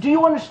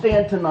you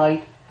understand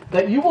tonight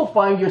that you will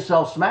find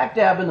yourself smack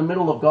dab in the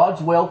middle of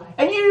God's will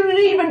and you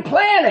didn't even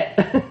plan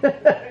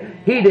it?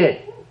 He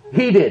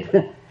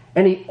did.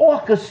 And he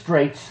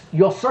orchestrates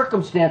your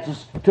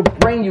circumstances to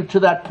bring you to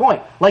that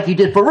point, like he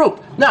did for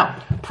Ruth.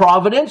 Now,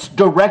 providence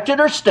directed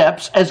her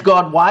steps as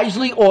God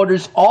wisely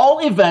orders all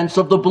events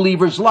of the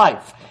believer's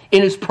life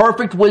in his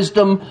perfect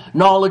wisdom,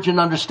 knowledge, and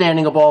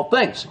understanding of all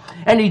things.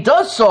 And he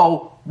does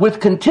so with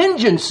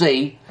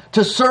contingency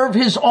to serve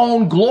his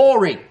own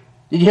glory.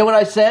 Did you hear what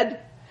I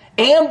said?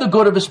 And the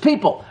good of his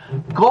people.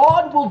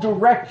 God will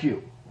direct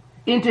you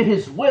into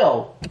his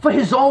will for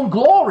his own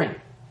glory.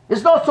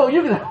 It's not so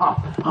you can,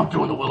 I'm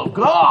doing the will of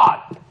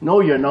God.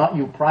 No, you're not,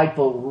 you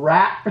prideful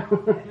rat.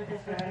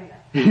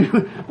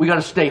 We got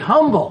to stay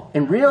humble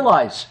and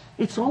realize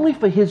it's only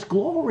for his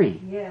glory.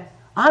 Yes.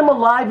 I'm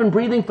alive and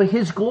breathing for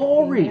his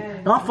glory,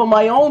 not for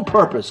my own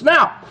purpose.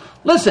 Now,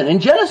 listen, in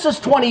Genesis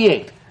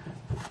 28,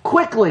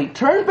 quickly,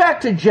 turn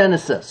back to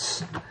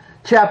Genesis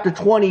chapter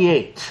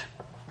 28.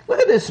 Look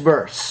at this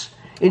verse.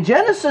 In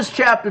Genesis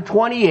chapter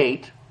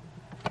 28,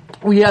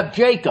 we have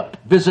Jacob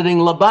visiting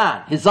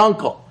Laban, his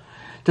uncle,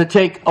 to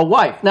take a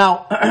wife.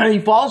 Now, he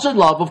falls in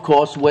love, of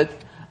course,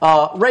 with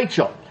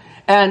Rachel.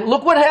 And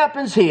look what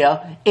happens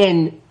here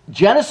in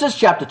Genesis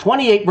chapter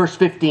 28, verse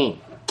 15.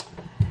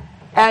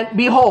 And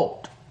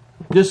behold,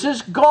 this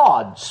is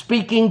God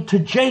speaking to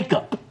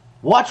Jacob.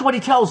 Watch what he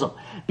tells him.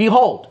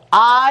 Behold,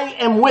 I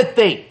am with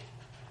thee.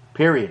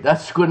 Period.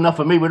 That's good enough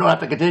for me. We don't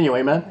have to continue,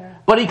 amen? Yeah.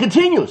 But he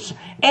continues.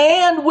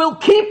 And will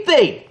keep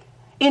thee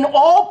in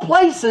all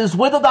places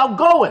whither thou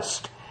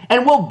goest,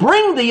 and will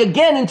bring thee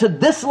again into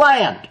this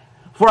land.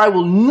 For I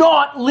will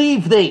not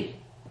leave thee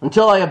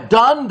until I have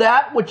done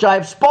that which I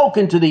have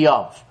spoken to thee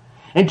of.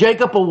 And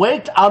Jacob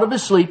awaked out of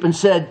his sleep and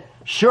said,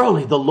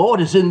 surely the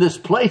Lord is in this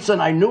place,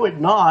 and I knew it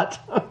not.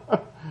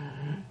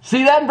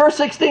 See that in verse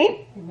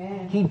 16?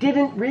 Amen. He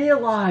didn't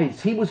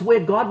realize he was where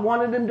God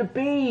wanted him to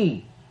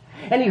be.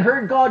 And he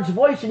heard God's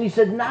voice and he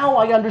said, now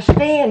I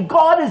understand.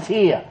 God is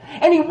here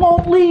and he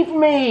won't leave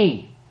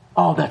me.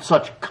 Oh, that's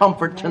such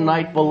comfort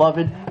tonight,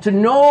 beloved. To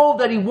know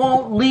that he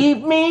won't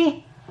leave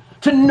me.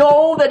 To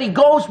know that he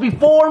goes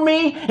before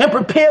me and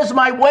prepares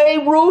my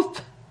way,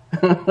 Ruth.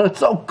 It's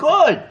so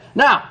good.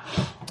 Now,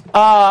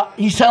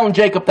 he's telling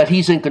Jacob that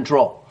he's in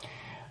control.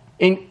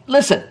 And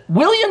listen,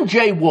 William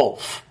J.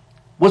 Wolfe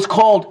was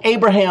called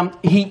Abraham.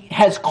 He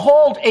has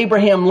called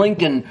Abraham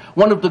Lincoln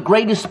one of the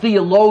greatest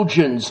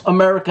theologians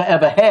America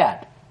ever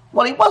had.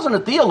 Well, he wasn't a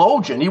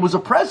theologian. He was a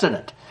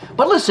president.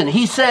 But listen,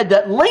 he said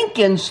that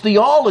Lincoln's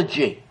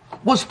theology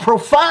was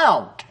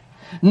profound.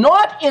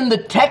 Not in the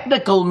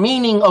technical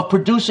meaning of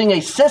producing a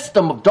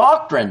system of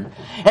doctrine,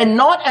 and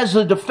not as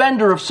a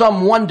defender of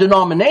some one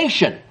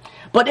denomination,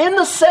 but in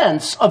the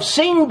sense of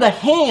seeing the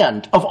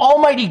hand of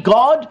Almighty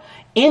God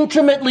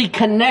intimately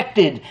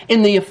connected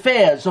in the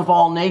affairs of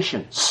all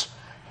nations.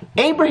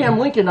 Abraham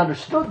Lincoln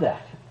understood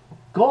that.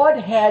 God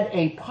had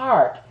a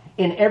part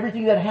in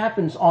everything that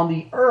happens on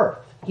the earth.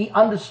 He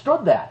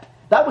understood that.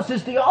 That was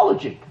his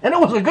theology, and it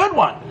was a good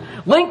one.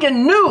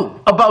 Lincoln knew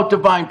about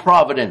divine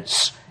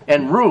providence.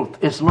 And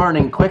Ruth is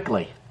learning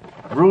quickly.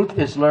 Ruth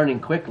is learning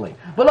quickly.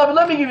 Beloved,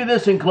 let me give you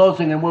this in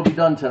closing and we'll be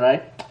done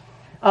tonight.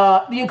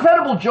 The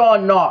incredible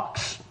John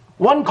Knox,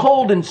 one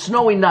cold and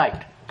snowy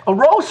night,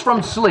 arose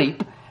from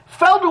sleep,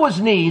 fell to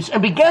his knees,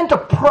 and began to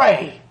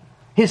pray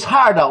his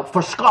heart out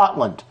for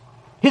Scotland.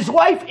 His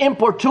wife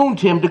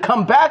importuned him to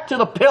come back to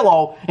the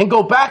pillow and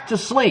go back to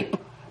sleep,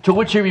 to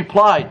which he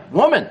replied,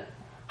 woman,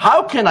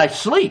 how can I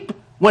sleep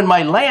when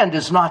my land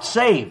is not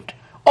saved?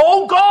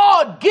 Oh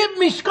God, give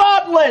me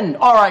Scotland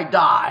or I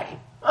die.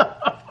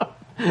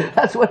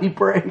 That's what he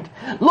prayed.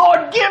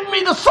 Lord, give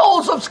me the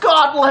souls of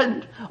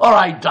Scotland or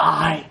I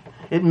die.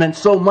 It meant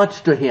so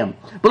much to him.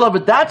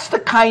 Beloved, that's the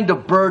kind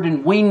of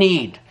burden we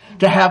need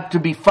to have to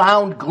be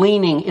found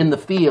gleaning in the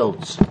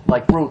fields.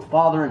 Like Ruth,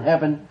 Father in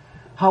heaven,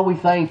 how we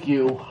thank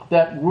you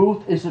that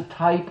Ruth is a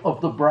type of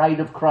the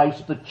bride of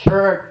Christ, the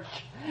church.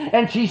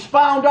 And she's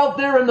found out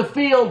there in the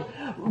field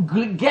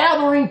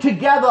gathering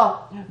together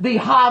the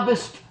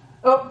harvest.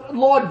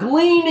 Lord,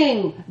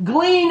 gleaning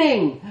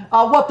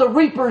what the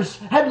reapers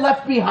had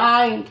left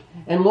behind.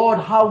 And Lord,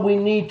 how we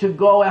need to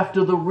go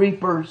after the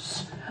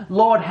reapers.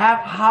 Lord,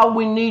 how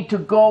we need to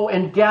go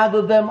and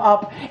gather them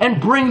up and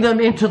bring them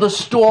into the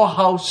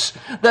storehouse,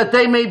 that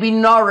they may be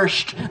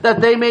nourished, that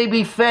they may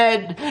be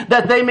fed,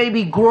 that they may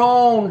be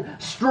grown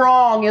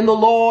strong in the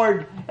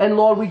Lord. And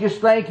Lord, we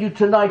just thank you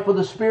tonight for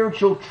the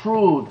spiritual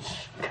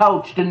truths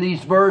couched in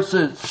these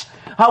verses.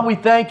 How we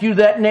thank you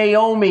that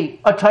Naomi,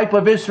 a type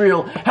of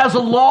Israel, has a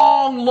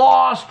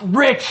long-lost,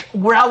 rich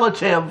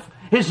relative.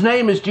 His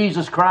name is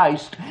Jesus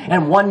Christ.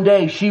 And one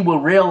day she will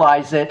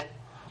realize it.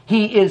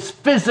 He is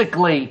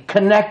physically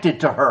connected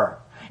to her.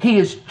 He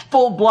is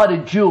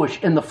full-blooded Jewish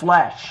in the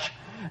flesh.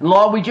 And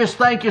Lord, we just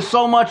thank you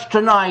so much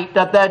tonight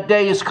that that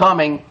day is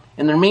coming.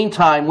 In the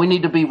meantime, we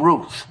need to be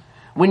Ruth.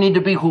 We need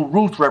to be who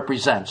Ruth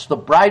represents, the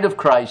bride of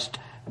Christ,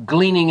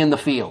 gleaning in the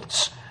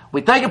fields. We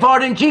thank you for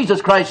it in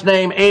Jesus Christ's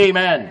name.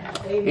 Amen.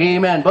 Amen.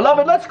 Amen.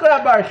 Beloved, let's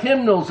grab our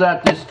hymnals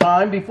at this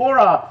time. Before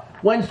our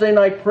Wednesday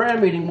night prayer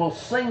meeting, we'll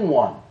sing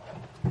one.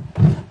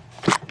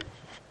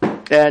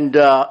 And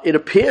it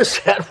appears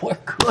that we're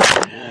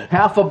good.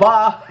 half a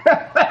bar.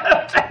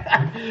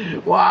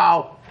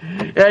 Wow.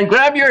 And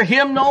grab your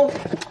hymnal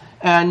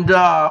and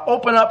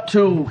open up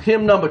to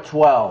hymn number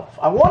 12.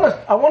 I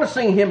want to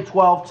sing hymn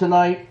 12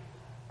 tonight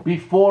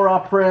before our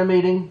prayer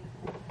meeting,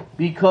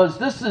 because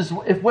this is,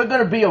 if we're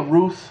going to be a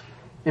Ruth,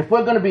 if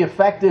we're going to be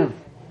effective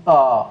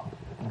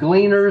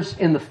gleaners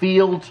in the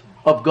field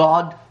of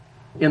God,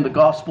 in the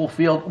gospel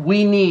field,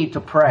 we need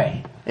to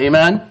pray.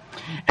 Amen?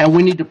 And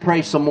we need to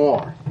pray some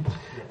more.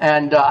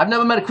 And I've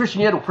never met a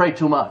Christian yet who prayed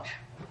too much.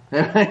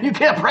 You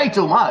can't pray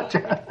too much.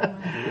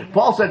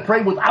 Paul said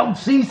pray without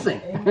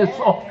ceasing.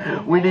 So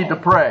we need to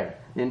pray,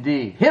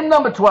 indeed. Hymn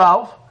number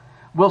 12,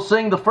 we'll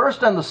sing the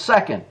first and the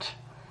second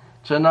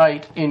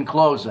tonight in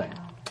closing.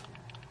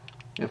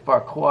 If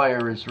our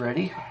choir is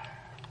ready,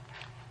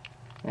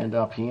 and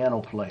our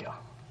piano player.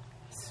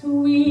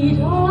 Sweet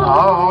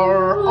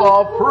hour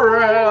of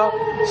prayer,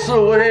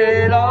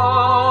 sweet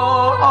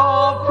hour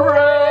of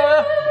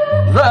prayer,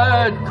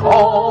 that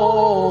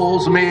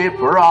calls me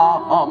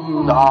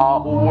from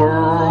the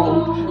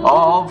world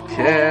of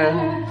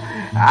care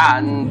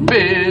and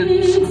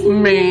bids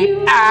me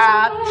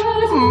at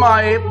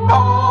my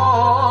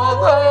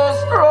Father's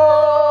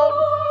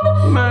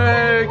throne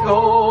make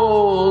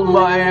all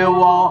my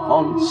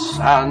wants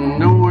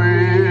and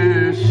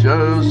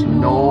wishes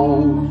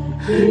known.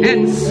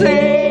 In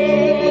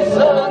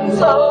seasons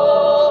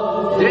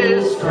of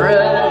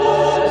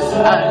distress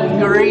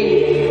and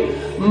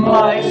grief,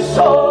 my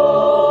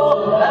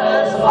soul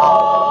has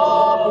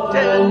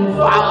often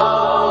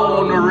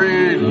found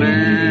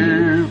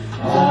relief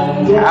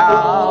and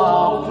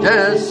can't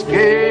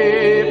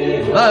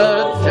escape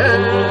the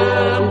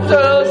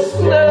tempter's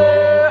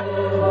snare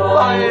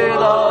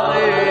while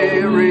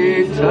I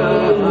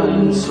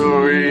return,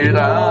 sweet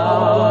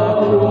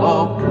hour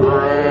of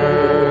prayer.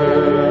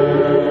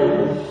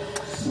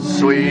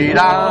 Sweet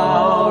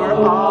hour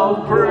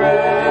of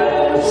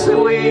prayer,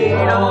 sweet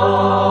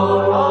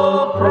hour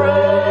of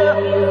prayer,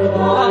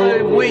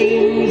 my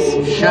wings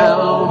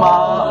shall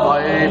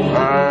my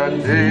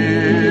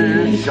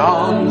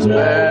petitions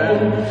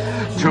bear.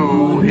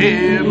 To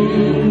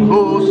him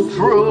whose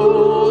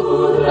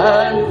truth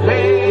and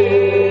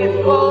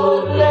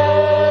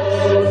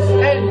faithfulness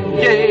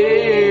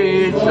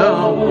engage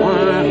the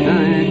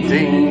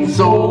waiting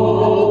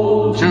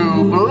soul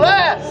to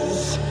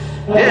bless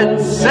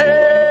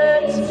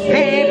incense.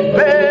 He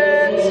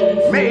bids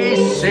me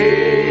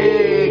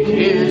seek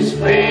his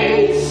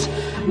face,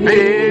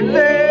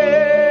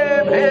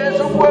 believe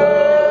his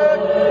word,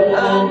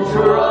 and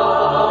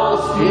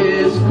trust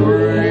his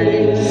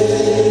grace.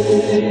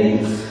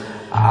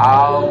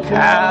 I'll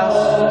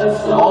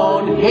cast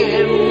on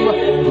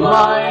him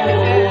mine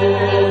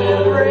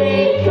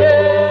every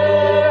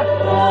care,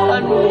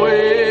 and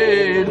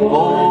wait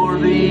for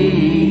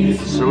thee,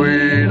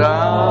 sweet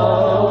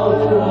hour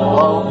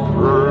of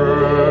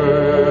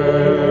prayer.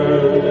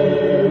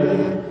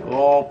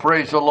 Oh,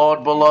 praise the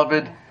Lord,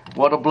 beloved.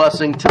 What a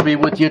blessing to be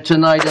with you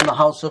tonight in the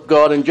house of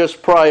God. And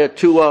just prior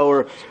to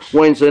our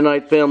Wednesday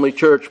night family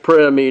church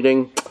prayer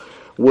meeting,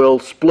 we'll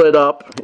split up